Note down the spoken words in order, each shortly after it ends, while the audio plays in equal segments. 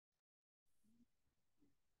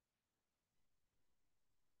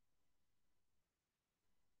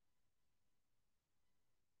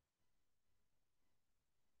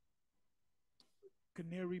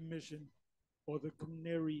CANARY mission or the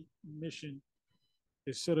CANARY mission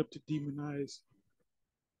is set up to demonize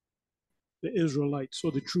the Israelites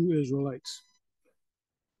or the true Israelites.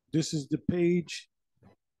 This is the page.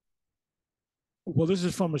 Well, this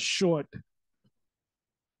is from a short.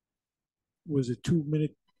 Was it 2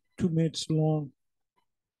 minutes long?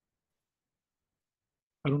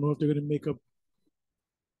 I don't know if they're going to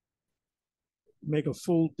make a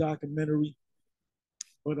full documentary,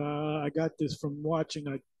 but I got this from watching.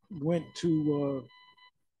 I went to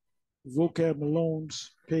Vocab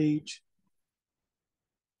Malone's page.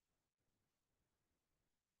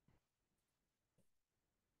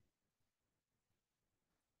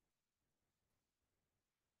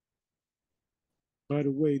 By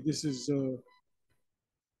the way, this is their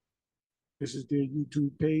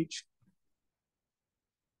YouTube page,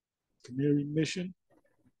 CANARY Mission.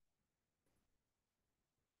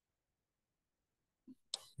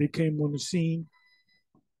 They came on the scene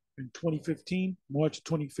in 2015, March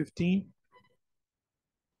 2015,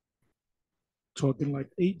 talking like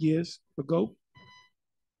 8 years ago.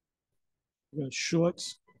 We got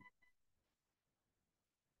shorts,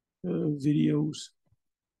 videos.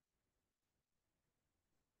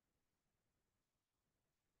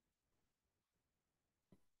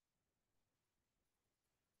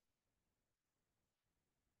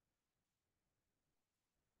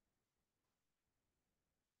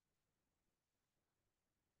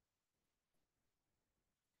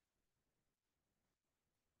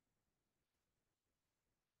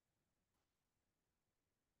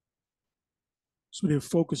 So they're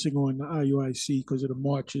focusing on the IUIC because of the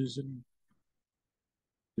marches and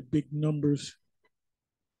the big numbers.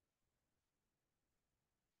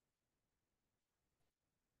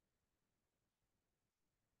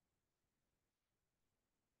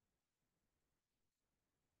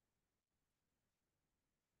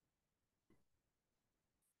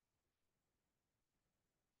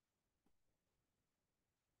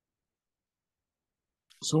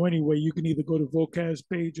 So anyway, you can either go to Vocab's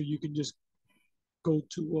page or you can just go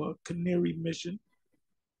to CANARY Mission,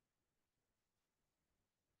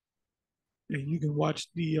 and you can watch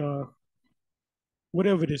the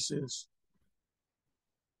whatever this is.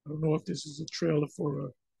 I don't know if this is a trailer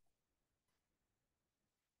for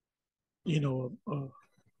a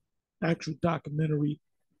actual documentary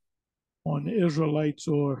on the Israelites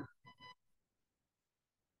or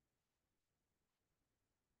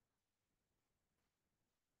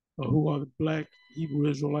who are the black Hebrew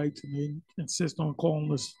Israelites, and they insist on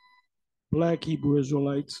calling us black Hebrew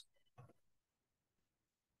Israelites.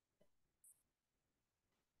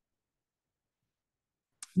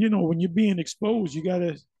 When you're being exposed, you got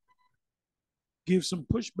to give some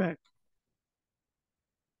pushback.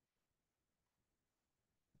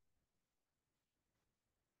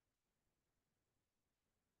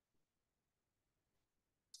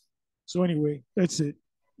 So anyway, that's it.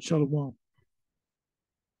 Shalom.